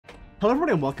Hello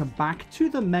everybody and welcome back to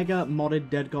the mega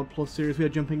modded Dead God Plus series. We are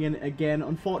jumping in again.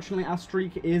 Unfortunately our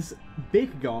streak is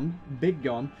big gone.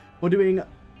 We're doing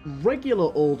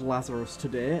regular old Lazarus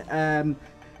today.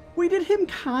 We did him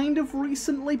kind of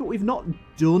recently, but we've not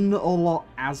done a lot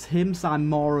as him, so I'm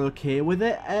more okay with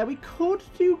it. We could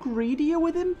do Greedier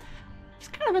with him. It's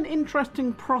kind of an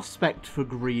interesting prospect for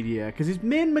Greedier, because his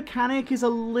main mechanic is a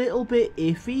little bit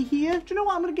iffy here. Do you know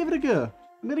what? I'm going to give it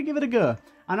a go.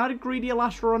 I know I did Greedier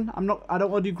last run. I don't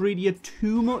want to do Greedier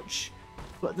too much,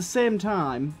 but at the same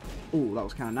time, oh, that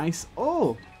was kind of nice.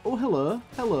 Oh, hello,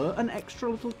 an extra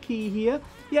little key here.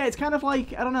 Yeah, it's kind of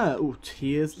like, I don't know. Oh,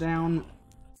 tears down.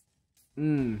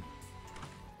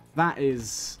 That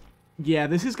is, yeah,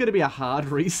 this is going to be a hard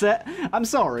reset. I'm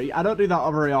sorry, I don't do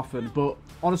that very often, but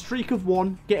on a streak of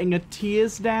one, getting a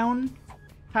tears down,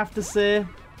 have to say,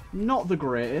 not the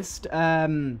greatest.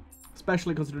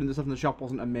 Especially considering the stuff in the shop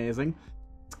wasn't amazing.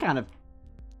 It's kind of,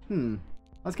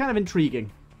 that's kind of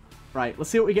intriguing. Right, let's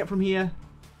see what we get from here.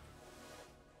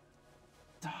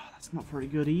 Oh, that's not very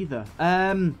good either.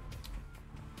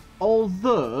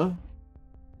 Although,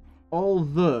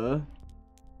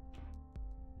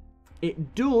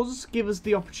 it does give us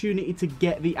the opportunity to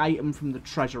get the item from the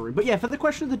treasury. But yeah, for the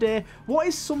question of the day, what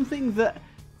is something that,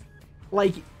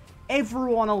 like,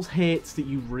 everyone else hates that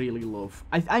you really love?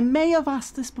 I may have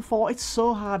asked this before. It's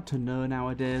so hard to know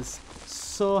nowadays.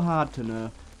 So hard to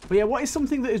know. But yeah, what is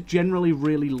something that is generally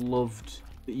really loved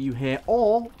that you hate?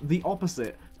 Or the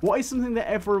opposite. What is something that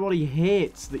everybody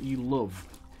hates that you love?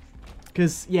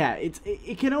 Because yeah,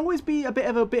 it can always be a bit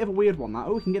of a weird one. That,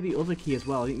 oh, we can get the other key as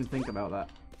well. I didn't even think about that.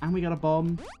 And we got a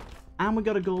bomb. And we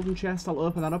got a golden chest. I'll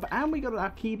open that up. And we got our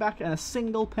key back and a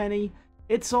single penny.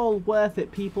 It's all worth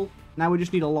it, people. Now we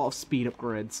just need a lot of speed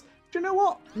upgrades. Do you know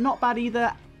what? Not bad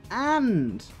either.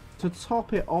 And to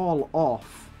top it all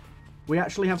off, we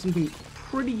actually have something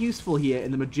pretty useful here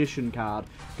in the Magician card,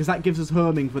 because that gives us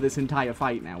homing for this entire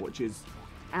fight now, which is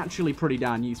actually pretty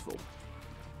darn useful.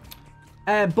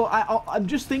 But I'm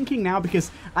just thinking now,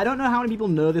 because I don't know how many people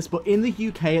know this, but in the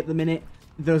UK at the minute,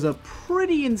 there's a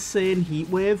pretty insane heat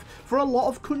wave. For a lot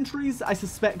of countries, I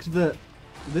suspect that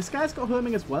this guy's got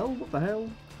homing as well. What the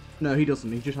hell? No, he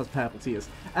doesn't. He just has purple tears.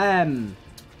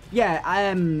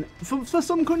 Yeah, for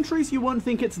some countries, you won't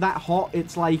think it's that hot.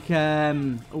 It's like,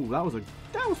 oh, that was a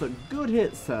good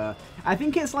hit, sir. I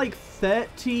think it's like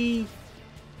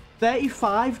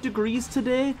 35 degrees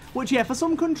today, which, yeah, for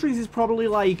some countries is probably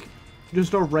like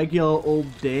just a regular old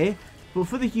day. But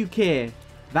for the UK,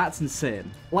 that's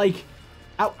insane. Like,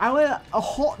 a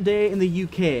hot day in the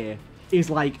UK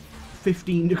is like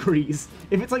 15 degrees.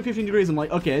 If it's like 15 degrees, I'm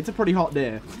like, okay, it's a pretty hot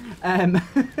day.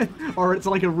 Or it's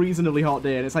like a reasonably hot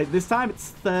day. And it's like, this time it's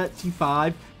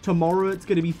 35. Tomorrow it's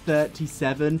going to be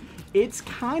 37. It's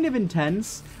kind of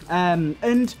intense.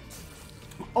 And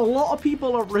a lot of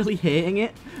people are really hating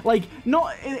it. Like,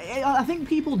 I think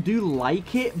people do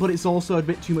like it, but it's also a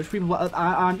bit too much. People,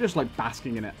 I'm just like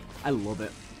basking in it. I love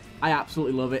it. I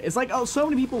absolutely love it. It's like, oh, so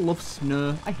many people love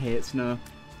snow. I hate snow.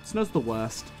 Snow's the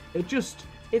worst.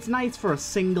 It's nice for a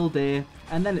single day,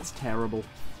 and then it's terrible.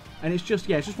 And it's just,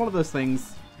 yeah, it's just one of those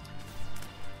things.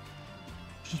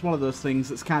 It's just one of those things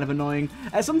that's kind of annoying.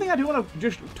 Something I do want to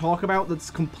just talk about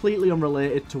that's completely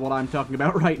unrelated to what I'm talking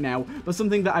about right now, but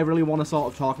something that I really want to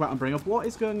sort of talk about and bring up. What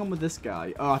is going on with this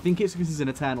guy? Oh, I think it's because he's an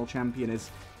Eternal Champion.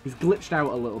 He's glitched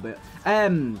out a little bit. I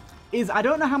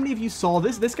don't know how many of you saw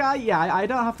this. This guy, yeah, I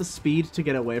don't have the speed to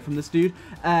get away from this dude.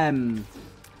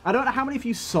 I don't know how many of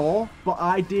you saw, but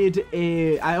I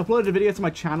uploaded a video to my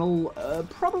channel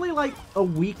probably like a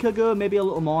week ago, maybe a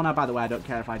little more now. By the way, I don't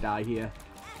care if I die here.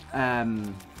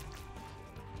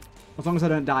 As long as I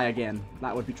don't die again,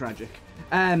 that would be tragic.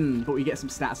 But we get some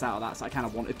stats out of that, so I kind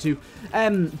of wanted to.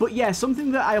 But yeah,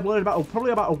 something that I uploaded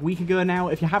probably about a week ago now.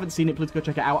 If you haven't seen it, please go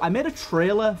check it out. I made a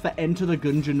trailer for Enter the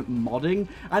Gungeon modding.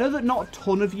 I know that not a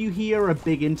ton of you here are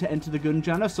big into Enter the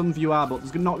Gungeon. I know some of you are, but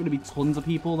there's not going to be tons of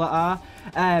people that are.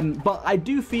 But I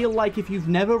do feel like if you've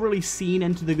never really seen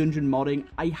Enter the Gungeon modding,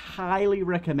 I highly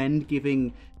recommend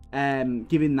giving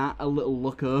that a little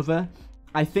look over.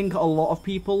 I think a lot of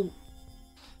people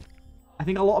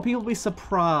will be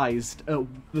surprised at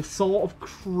the sort of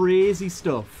crazy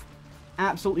stuff,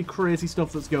 absolutely crazy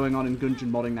stuff that's going on in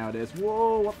Gungeon modding nowadays.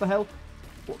 Whoa, what the hell?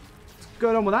 What's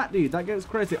going on with that, dude? That goes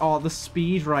crazy. Oh, the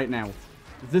speed right now.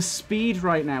 The speed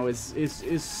right now is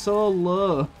so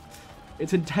low.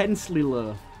 It's intensely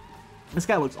low. This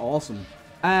guy looks awesome.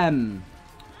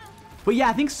 But yeah,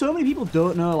 I think so many people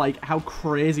don't know, like, how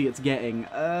crazy it's getting.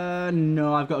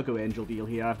 No, I've got to go Angel Deal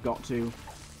here. I've got to.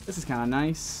 This is kind of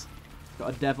nice.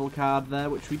 Got a Devil card there,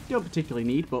 which we don't particularly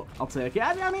need, but I'll take it.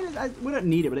 I mean, we don't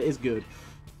need it, but it is good.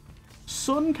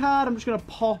 Sun card, I'm just going to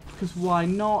pop, because why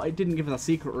not? It didn't give us a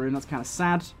secret room. That's kind of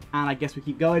sad. And I guess we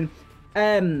keep going.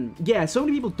 Yeah, so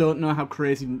many people don't know how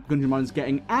crazy Gungeon Modding's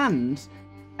getting. And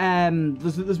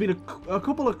there's been a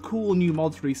couple of cool new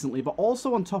mods recently. But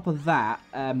also on top of that,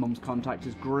 Mum's Contact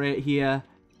is great here.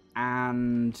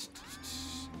 And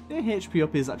the HP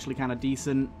up is actually kind of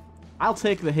decent. I'll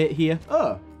take the hit here.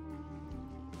 Oh.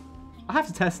 I have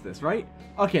to test this, right?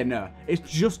 Okay, no. It's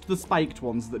just the spiked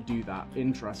ones that do that.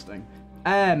 Interesting.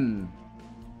 I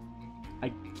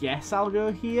guess I'll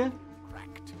go here.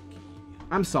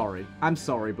 I'm sorry,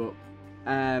 but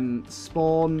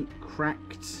spawn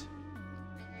cracked.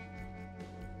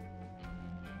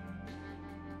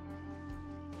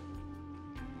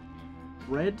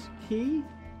 Red key.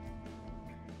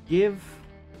 Give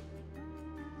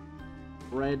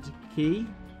red key.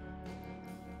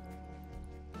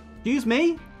 Excuse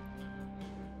me?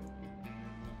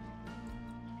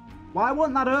 Why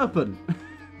wasn't that open?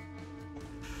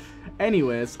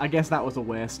 Anyways, I guess that was a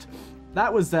waste.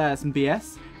 That was some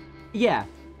BS. Yeah,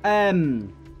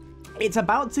 it's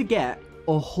about to get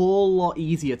a whole lot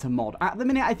easier to mod. At the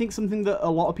minute, I think something that a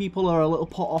lot of people are a little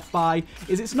put off by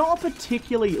is it's not a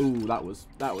particularly... Ooh, that was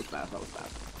bad.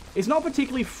 It's not a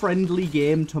particularly friendly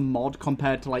game to mod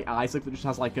compared to, like, Isaac that just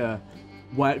has, like, a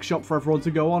workshop for everyone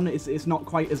to go on. It's not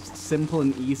quite as simple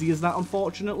and easy as that,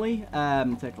 unfortunately.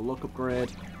 Take a look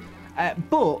upgrade.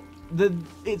 But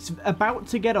it's about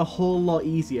to get a whole lot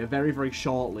easier very, very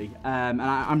shortly. And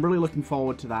I'm really looking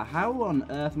forward to that. How on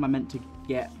earth am I meant to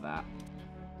get that?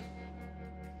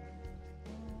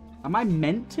 Am I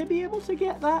meant to be able to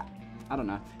get that? I don't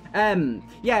know.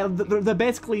 Yeah, they're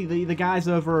basically the guys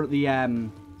over at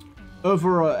the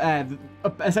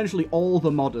essentially all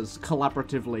the modders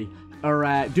collaboratively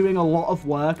are doing a lot of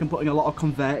work and putting a lot of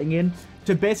converting in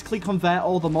to basically convert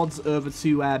all the mods over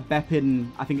to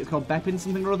Bepin. I think it's called Bepin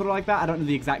something or other like that. I don't know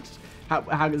the exact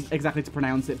how exactly to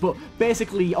pronounce it, but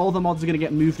basically all the mods are going to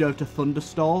get moved over to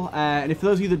Thunderstore. And if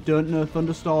those of you that don't know,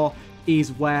 Thunderstore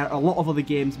is where a lot of other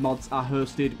games mods are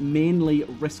hosted, mainly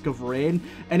Risk of Rain,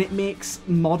 and it makes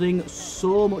modding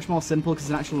so much more simple because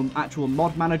it's an actual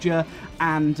mod manager,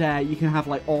 and you can have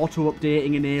like auto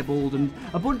updating enabled and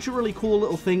a bunch of really cool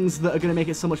little things that are going to make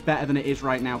it so much better than it is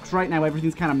right now, because right now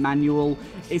everything's kind of manual.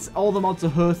 It's all the mods are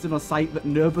hosted on a site that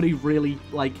nobody really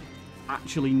like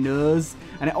actually knows,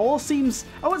 and it all seems,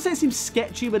 I wouldn't say it seems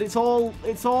sketchy, but it's all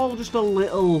just a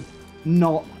little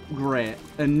not great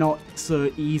and not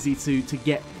so easy to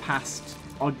get past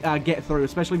or get through,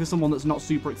 especially for someone that's not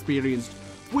super experienced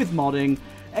with modding.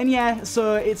 And yeah,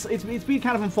 so it's been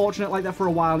kind of unfortunate like that for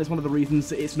a while, and it's one of the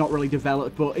reasons it's not really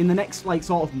developed. But in the next like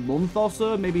sort of month or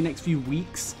so, maybe next few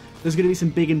weeks, there's going to be some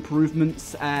big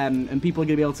improvements, and people are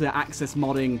going to be able to access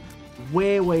modding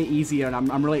way easier, and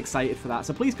I'm really excited for that.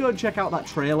 So please go and check out that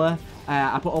trailer.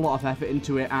 I put a lot of effort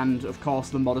into it, and of course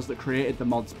the modders that created the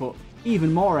mods put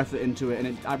even more effort into it,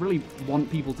 and I really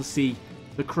want people to see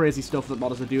the crazy stuff that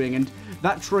modders are doing, and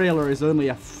that trailer is only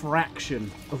a fraction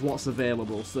of what's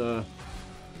available, so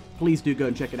please do go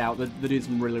and check it out. They're doing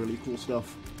some really cool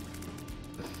stuff.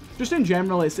 Just in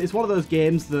general, it's one of those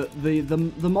games that the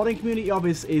modding community of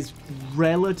is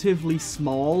relatively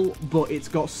small, but it's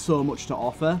got so much to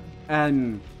offer,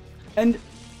 and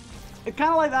it's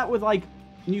kind of like that with like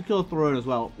Nuclear Throne as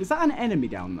well. Is that an enemy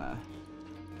down there?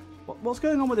 What's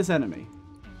going on with this enemy?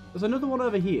 There's another one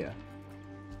over here.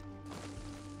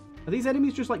 Are these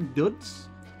enemies just like duds?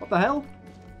 What the hell?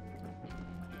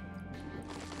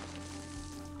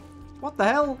 What the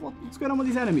hell? What's going on with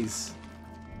these enemies?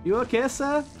 You okay,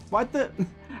 sir? What the?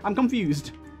 I'm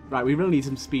confused. Right, we really need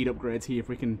some speed upgrades here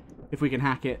if we can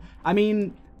hack it. I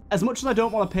mean, as much as I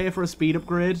don't want to pay for a speed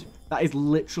upgrade, that is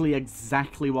literally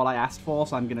exactly what I asked for,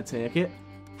 so I'm gonna take it.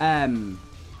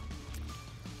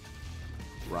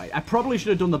 Right, I probably should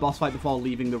have done the boss fight before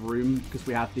leaving the room because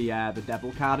we had the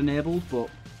devil card enabled, but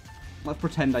let's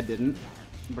pretend I didn't.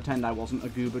 And pretend I wasn't a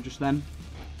goober just then.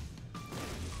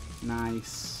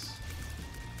 Nice.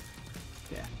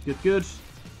 Yeah, good.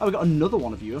 Oh, we got another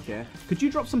one of you, okay. Could you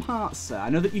drop some hearts, sir? I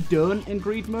know that you don't in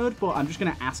greed mode, but I'm just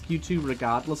going to ask you to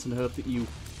regardless and hope that you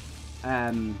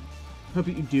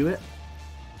do it.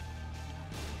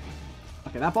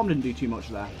 Okay, that bomb didn't do too much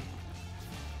there.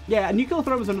 Yeah, Nuclear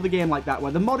Throne was another game like that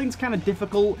where the modding's kind of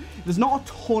difficult. There's not a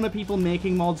ton of people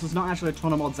making mods. There's not actually a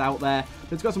ton of mods out there.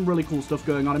 But it's got some really cool stuff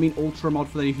going on. I mean, Ultra Mod,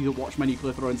 for any of you that watch my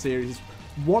Nuclear Throne series, is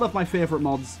one of my favourite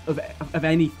mods of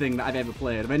anything that I've ever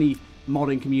played, of any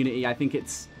modding community. I think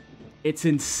it's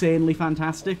insanely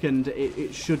fantastic, and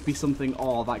it should be something...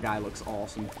 Oh, that guy looks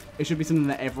awesome. It should be something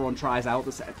that everyone tries out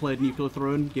that's played Nuclear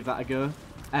Throne. Give that a go.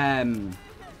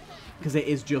 because it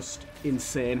is just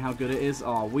insane how good it is.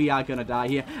 Oh, we are going to die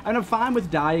here. And I'm fine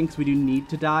with dying because we do need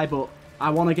to die, but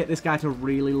I want to get this guy to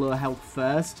really low health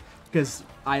first because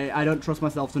I don't trust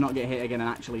myself to not get hit again and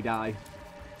actually die.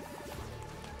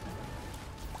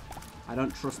 I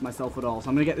don't trust myself at all. So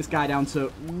I'm going to get this guy down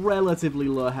to relatively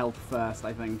low health first,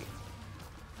 I think.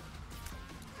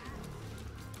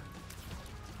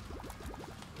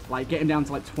 Like, get him down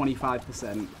to, like,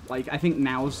 25%. Like, I think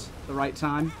now's the right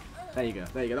time. There you go.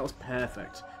 There you go. That was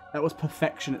perfect. That was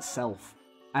perfection itself.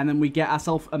 And then we get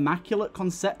ourselves Immaculate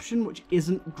Conception, which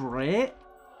isn't great,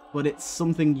 but it's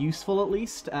something useful at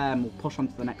least. We'll push on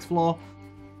to the next floor.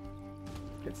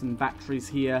 Get some batteries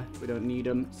here. We don't need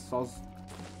them. Soz.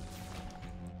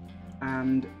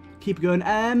 And keep going.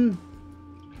 I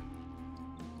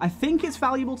think it's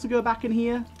valuable to go back in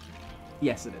here.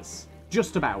 Yes, it is.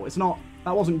 Just about. It's not...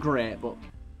 That wasn't great, but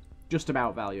just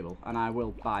about valuable. And I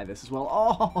will buy this as well.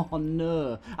 Oh,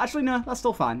 no. Actually, no. That's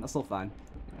still fine. That's still fine.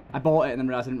 I bought it and then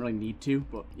realized I didn't really need to.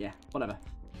 But, yeah. Whatever.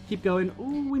 Keep going.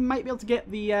 Ooh, we might be able to get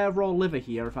the raw liver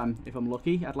here if I'm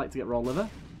lucky. I'd like to get raw liver.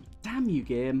 Damn you,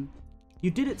 game.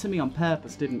 You did it to me on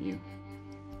purpose, didn't you?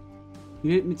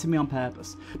 You did it to me on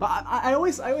purpose. But I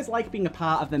always like being a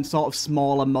part of them sort of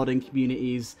smaller modding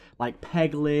communities like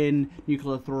Peglin,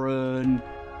 Nuclear Throne,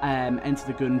 Enter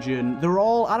the Gungeon. They're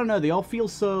all, I don't know, they all feel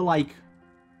so like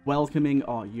welcoming.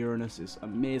 Oh, Uranus is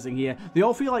amazing here. They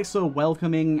all feel like so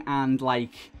welcoming and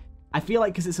like, I feel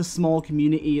like because it's a small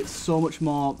community, it's so much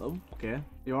more... Oh, okay.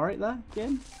 You alright there,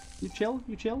 game? You chill?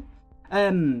 You chill? I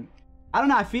don't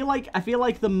know, I feel like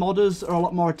the modders are a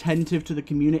lot more attentive to the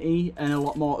community and a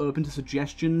lot more open to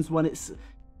suggestions when it's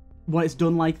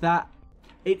done like that.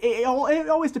 It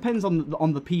always depends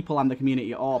on the people and the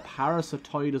community. Oh,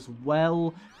 Parasitoid as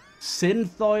well.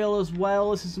 Synthoil as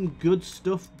well. This is some good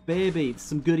stuff, baby. It's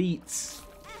some good eats.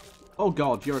 Oh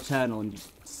god, you're eternal and you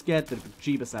scared the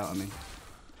bejeebus out of me.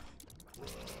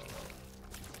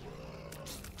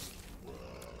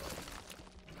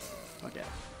 Okay.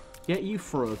 Get you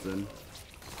frozen.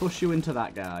 Push you into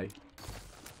that guy.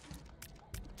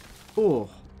 Oh,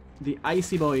 the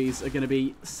icy boys are going to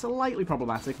be slightly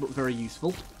problematic, but very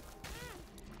useful.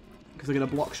 Because they're going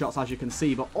to block shots, as you can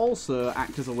see, but also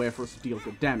act as a way for us to deal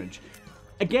good damage.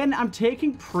 Again, I'm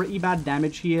taking pretty bad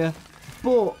damage here,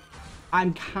 but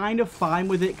I'm kind of fine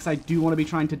with it, because I do want to be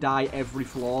trying to die every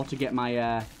floor to get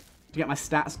my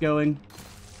stats going.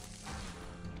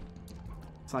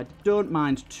 So I don't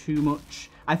mind too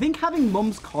much. I think having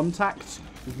Mum's Contact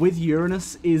with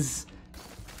Uranus is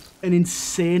an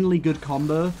insanely good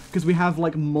combo, because we have,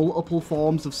 like, multiple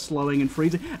forms of slowing and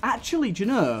freezing. Actually, do you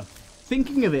know,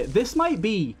 thinking of it, this might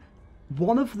be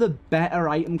one of the better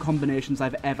item combinations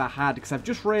I've ever had, because I've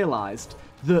just realised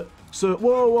that... So,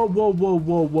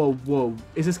 whoa.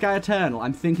 Is this guy eternal?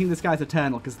 I'm thinking this guy's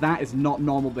eternal, because that is not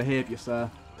normal behaviour,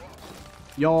 sir.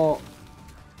 Your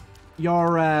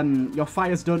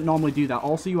fires don't normally do that.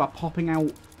 Also, you are popping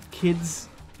out kids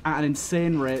at an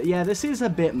insane rate. Yeah, this is a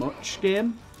bit much,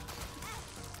 game.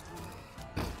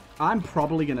 I'm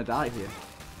probably gonna die here.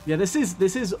 Yeah, this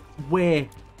is way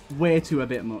too a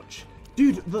bit much.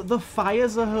 Dude, the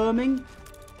fires are homing.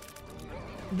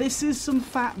 This is some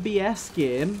fat BS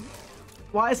game.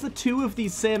 Why is the two of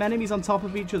these same enemies on top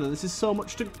of each other? This is so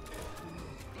much to...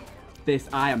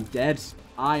 I am dead.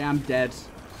 I am dead.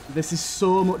 This is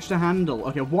so much to handle.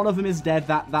 Okay, one of them is dead.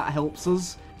 That helps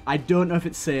us. I don't know if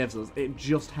it saves us. It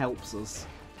just helps us.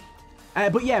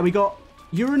 But yeah, we got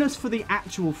Uranus for the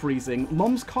actual freezing,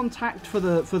 Mum's Contact for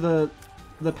the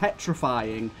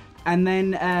petrifying, and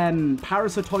then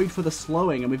Parasitoid for the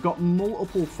slowing. And we've got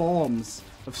multiple forms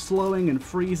of slowing and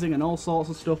freezing and all sorts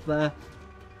of stuff there.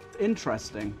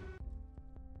 Interesting.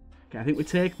 Okay, I think we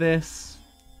take this.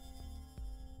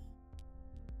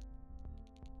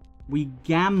 We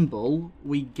gamble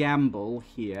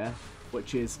here,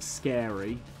 which is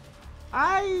scary.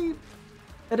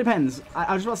 It depends.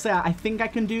 I was about to say, I think I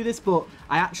can do this, but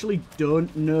I actually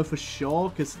don't know for sure,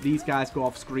 because these guys go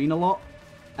off screen a lot.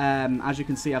 As you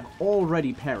can see, I've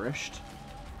already perished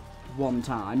one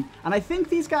time. And I think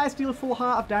these guys deal a full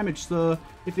heart of damage, so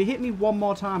if they hit me one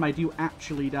more time, I do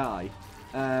actually die.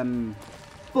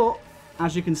 But...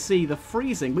 as you can see, the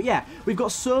freezing. But yeah, we've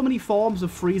got so many forms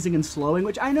of freezing and slowing,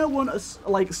 which I know won't,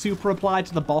 like, super apply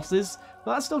to the bosses,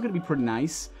 but that's still going to be pretty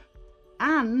nice.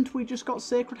 And we just got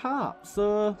Sacred Heart,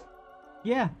 so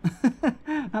yeah,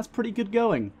 that's pretty good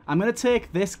going. I'm going to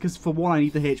take this, because for one, I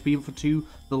need the HP, but for two,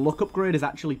 the luck upgrade is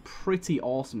actually pretty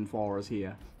awesome for us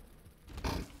here.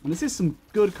 And this is some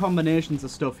good combinations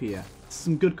of stuff here.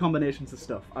 Some good combinations of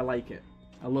stuff. I like it.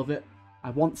 I love it.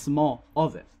 I want some more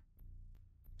of it.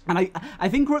 And I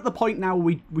think we're at the point now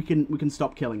we can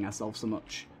stop killing ourselves so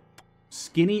much.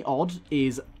 Skinny Odd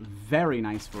is very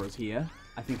nice for us here.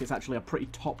 I think it's actually a pretty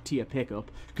top tier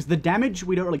pickup. Because the damage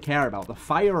we don't really care about. The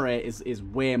fire rate is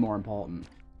way more important.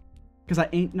 Because I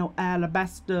ain't no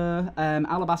alabaster.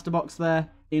 Alabaster box there.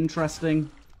 Interesting.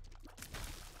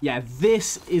 Yeah,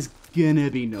 this is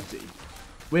gonna be nutty.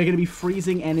 We're gonna be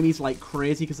freezing enemies like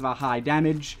crazy because of our high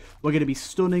damage. We're gonna be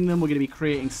stunning them. We're gonna be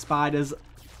creating spiders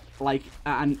like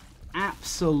at an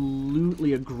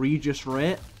absolutely egregious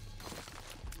rate.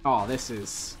 Oh, this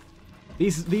is...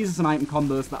 These are some item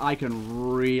combos that I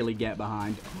can really get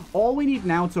behind. All we need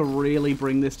now to really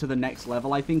bring this to the next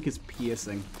level, I think, is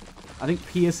piercing. I think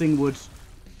piercing would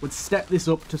step this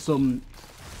up to some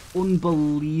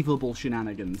unbelievable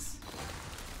shenanigans.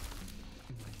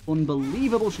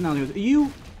 Unbelievable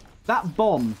shenanigans. That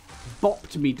bomb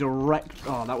bopped me direct...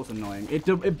 Oh, that was annoying. It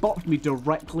bopped me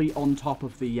directly on top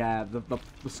of the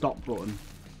stop button.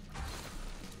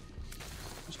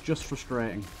 It's just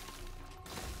frustrating.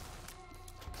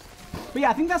 But yeah,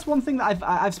 I think that's one thing that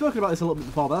I've spoken about this a little bit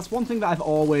before, but that's one thing that I've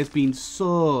always been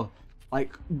so,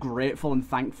 like, grateful and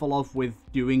thankful of with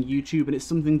doing YouTube, and it's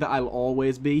something that I'll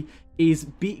always be, is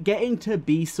getting to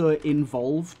be so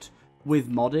involved with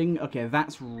modding. Okay,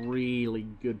 that's really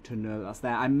good to know that's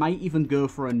there. I might even go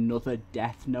for another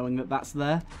death knowing that that's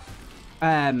there.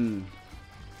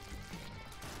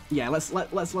 Yeah, let's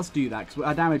do that, because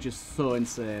our damage is so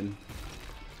insane.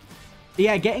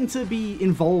 Yeah, getting to be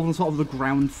involved on sort of the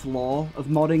ground floor of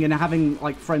modding and having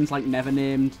like friends like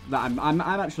Nevernamed that I'm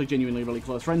actually genuinely really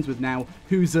close friends with now,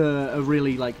 who's a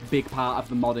really like big part of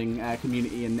the modding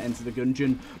community in Enter the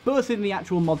Gungeon, both in the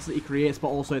actual mods that he creates, but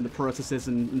also in the processes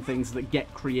and things that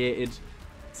get created.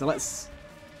 So let's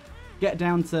get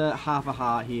down to half a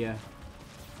heart here.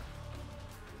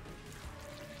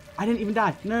 I didn't even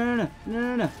die. No.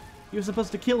 You were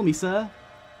supposed to kill me, sir.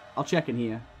 I'll check in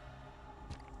here.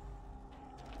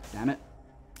 Damn it.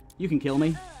 You can kill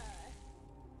me.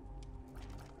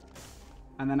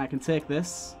 And then I can take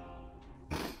this.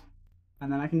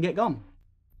 And then I can get gone.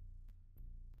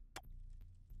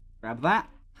 Grab that.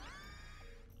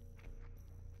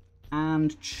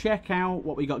 And check out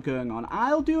what we got going on.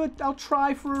 I'll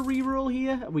try for a reroll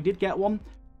here. We did get one.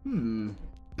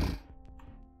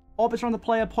 Orbits around the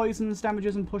player, poisons,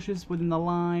 damages and pushes within the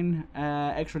line,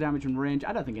 extra damage and range.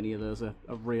 I don't think any of those are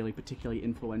really particularly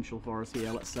influential for us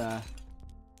here. Let's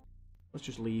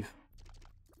just leave.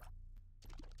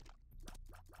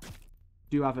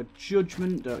 Do have a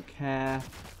judgment, don't care.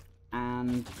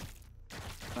 And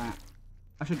that.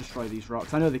 I should destroy these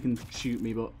rocks. I know they can shoot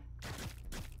me, but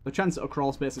the chance at a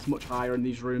crawl space is much higher in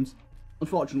these rooms.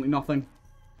 Unfortunately, nothing.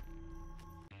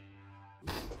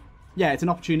 Yeah, it's an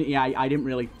opportunity I didn't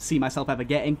really see myself ever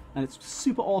getting, and it's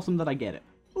super awesome that I get it.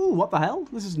 Ooh, what the hell?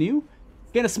 This is new.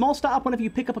 Get a small stat up whenever you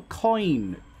pick up a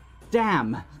coin.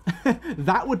 Damn.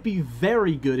 That would be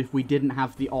very good if we didn't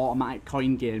have the automatic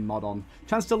coin gain mod on.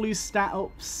 Chance to lose stat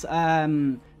ups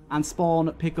and spawn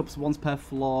pickups once per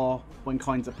floor when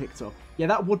coins are picked up. Yeah,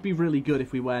 that would be really good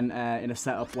if we went in a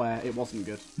setup where it wasn't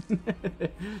good.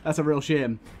 That's a real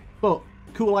shame. But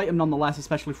cool item nonetheless,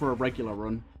 especially for a regular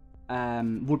run.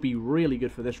 Would be really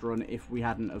good for this run if we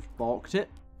hadn't have balked it.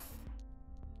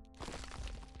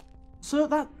 So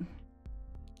that...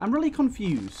 I'm really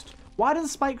confused. Why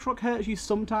does Spike Rock hurt you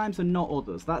sometimes and not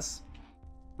others? That's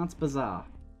bizarre.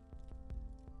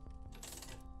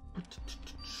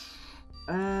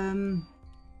 I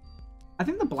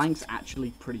think the blank's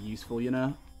actually pretty useful, you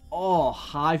know? Oh,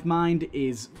 Hive Mind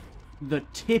is the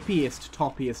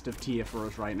toppiest of tier for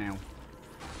us right now.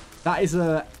 That is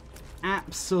a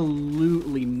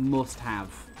absolutely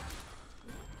must-have.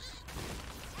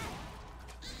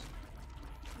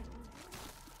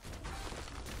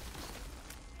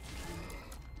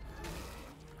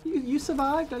 You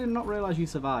survived? I did not realize you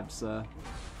survived, sir.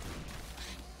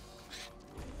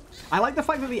 I like the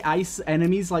fact that the ice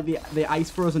enemies, like the ice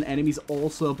frozen enemies,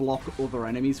 also block other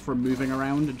enemies from moving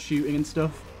around and shooting and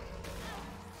stuff.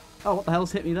 Oh, what the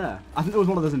hell's hit me there? I think there was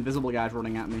one of those invisible guys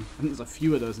running at me. I think there's a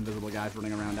few of those invisible guys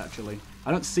running around, actually.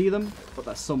 I don't see them, but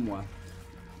they're somewhere.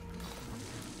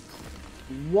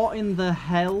 What in the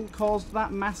hell caused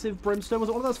that massive brimstone? Was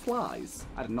it one of those flies?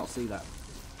 I did not see that.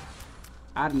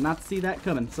 I did not see that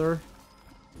coming, sir.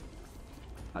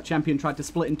 That champion tried to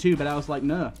split in two, but I was like,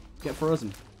 no. Get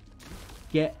frozen.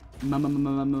 Get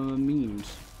memed.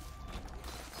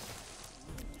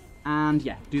 And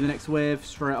yeah, do the next wave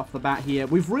straight off the bat here.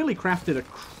 We've really crafted a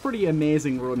pretty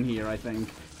amazing run here, I think.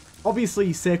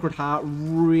 Obviously, Sacred Heart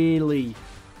really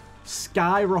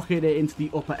skyrocketed it into the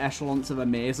upper echelons of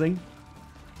amazing.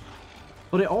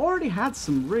 But it already had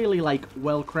some really, like,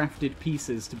 well-crafted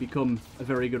pieces to become a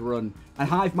very good run. And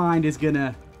Hive Mind is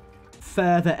gonna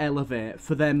further elevate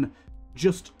for them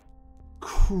just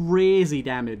crazy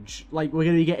damage. Like, we're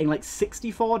gonna be getting, like,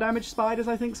 64 damage spiders,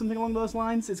 I think, something along those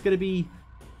lines. It's gonna be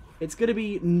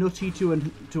nutty to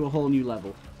a whole new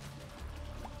level.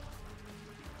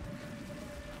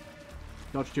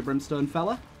 Dodged your brimstone,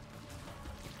 fella.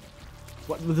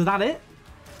 What, was that it?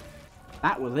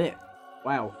 That was it.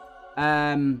 Wow.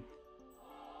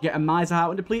 Get a Miser Heart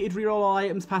when depleted, reroll all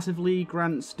items passively,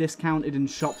 grants discounted in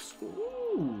shops.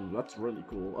 Ooh, that's really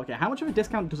cool. Okay, how much of a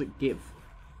discount does it give?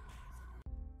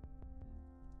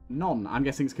 None. I'm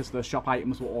guessing it's because the shop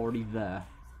items were already there.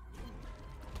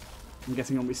 I'm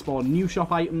guessing when we spawn new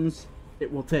shop items,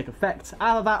 it will take effect.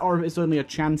 Either that or it's only a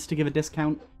chance to give a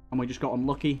discount and we just got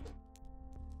unlucky.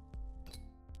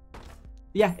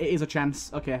 Yeah, it is a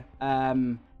chance. Okay.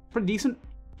 Pretty decent.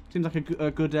 Seems like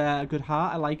a good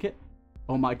heart. I like it.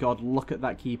 Oh my god, look at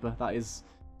that keeper. That is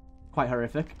quite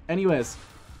horrific. Anyways,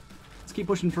 let's keep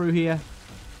pushing through here.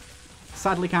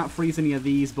 Sadly can't freeze any of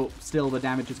these, but still the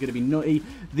damage is going to be nutty.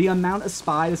 The amount of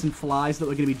spiders and flies that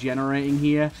we're going to be generating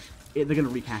here, they're going to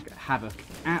wreak havoc.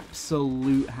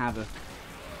 Absolute havoc.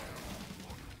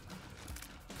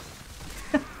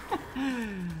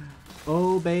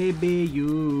 Oh baby,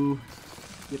 you've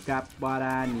got what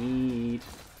I need.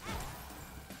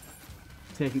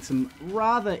 Taking some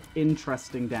rather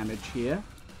interesting damage here.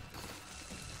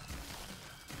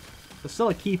 There's still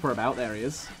a keeper about, there he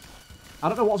is. I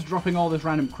don't know what's dropping all this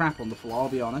random crap on the floor, I'll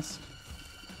be honest.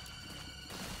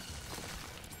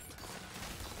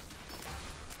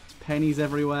 There's pennies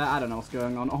everywhere, I don't know what's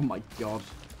going on. Oh my god.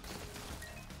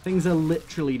 Things are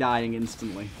literally dying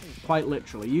instantly. Quite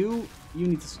literally. You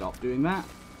need to stop doing that.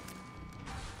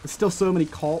 There's still so many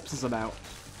corpses about.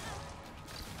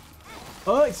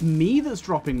 Oh, it's me that's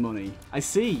dropping money. I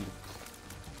see.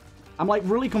 I'm like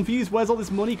really confused. Where's all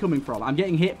this money coming from? I'm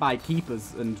getting hit by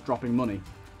keepers and dropping money.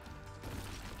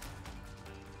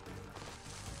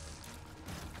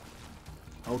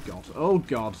 Oh god. Oh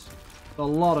god. A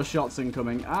lot of shots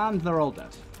incoming and they're all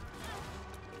dead.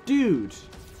 Dude.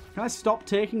 Can I stop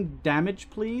taking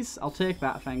damage, please? I'll take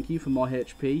that, thank you, for more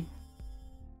HP.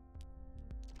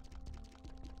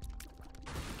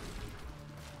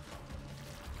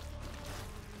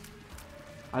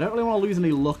 I don't really want to lose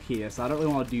any luck here, so I don't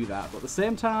really want to do that. But at the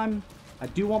same time, I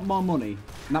do want more money.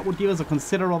 And that would give us a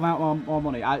considerable amount more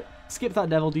money. I skipped that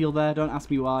devil deal there, don't ask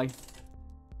me why.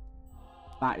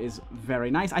 That is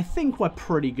very nice. I think we're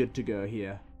pretty good to go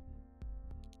here.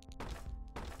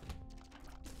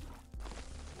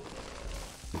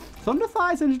 Thunder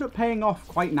Thighs ended up paying off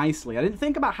quite nicely. I didn't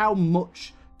think about how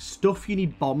much stuff you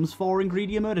need bombs for in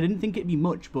Greedier mode. I didn't think it'd be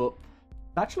much, but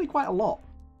actually quite a lot.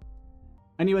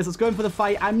 Anyways, let's go in for the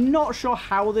fight. I'm not sure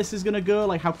how this is going to go,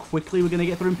 like how quickly we're going to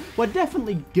get through him. We're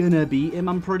definitely going to beat him,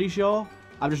 I'm pretty sure.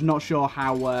 I'm just not sure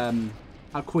how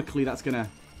quickly that's going to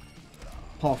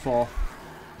pop off.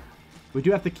 We do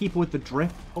have the keeper with the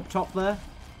drip up top there.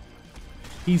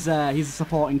 He's a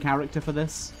supporting character for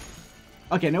this.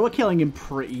 Okay, now we're killing him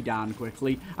pretty darn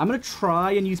quickly. I'm going to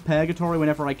try and use Purgatory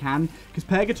whenever I can, because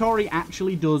Purgatory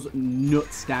actually does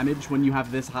nuts damage when you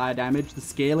have this high damage. The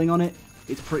scaling on it,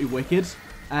 it's pretty wicked.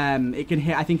 It can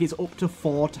hit, I think it's up to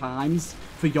 4 times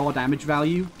for your damage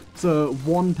value. So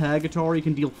 1 Purgatory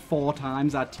can deal 4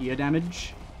 times our tier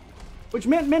damage. Which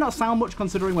may not sound much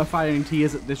considering we're firing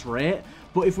tiers at this rate.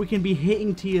 But if we can be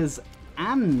hitting tiers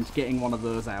and getting one of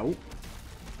those out,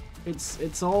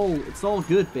 it's all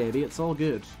good, baby. It's all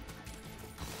good.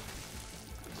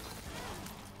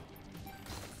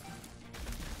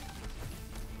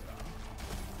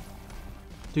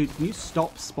 Dude, can you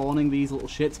stop spawning these little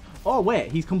shits? Oh,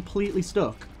 wait, he's completely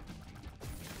stuck.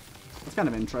 That's kind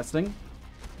of interesting.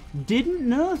 Didn't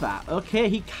know that. Okay,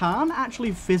 he can't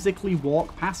actually physically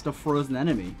walk past a frozen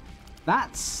enemy.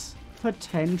 That's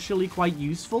potentially quite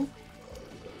useful.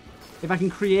 If I can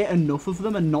create enough of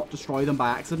them and not destroy them by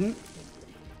accident.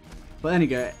 But then you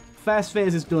go. First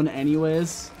phase is done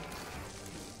anyways.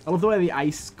 I love the way the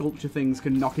ice sculpture things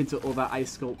can knock into other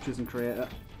ice sculptures and create it.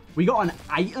 We got an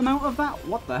item out of that?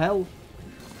 What the hell?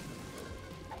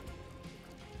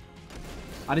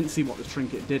 I didn't see what the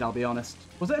trinket did, I'll be honest.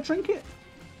 Was it a trinket?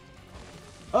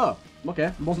 Oh, okay.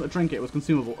 It wasn't a trinket, it was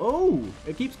consumable. Oh,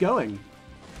 it keeps going.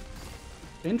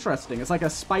 Interesting. It's like a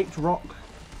spiked rock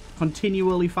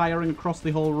continually firing across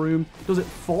the whole room. Does it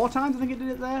 4 times? I think it did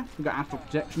it there. We've got Astral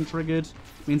Projection triggered.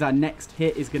 Means our next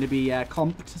hit is going to be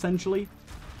comped, essentially.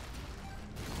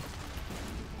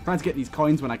 Trying to get these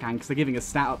coins when I can, because they're giving us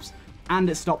stat ups. And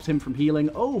it stops him from healing.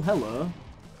 Oh, hello.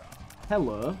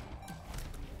 Hello.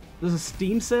 There's a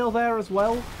Steam sale there as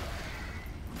well.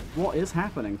 What is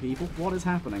happening, people? What is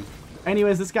happening?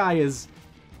 Anyways, this guy is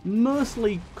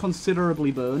mostly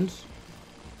considerably burned.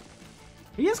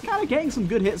 He is kind of getting some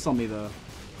good hits on me, though.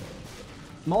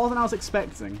 More than I was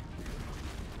expecting.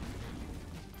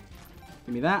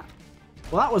 Give me that.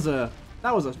 Well, that was a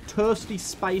toasty,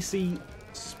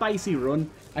 spicy run.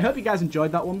 I hope you guys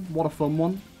enjoyed that one. What a fun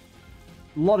one.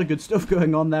 A lot of good stuff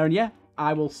going on there. And yeah,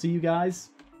 I will see you guys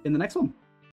in the next one.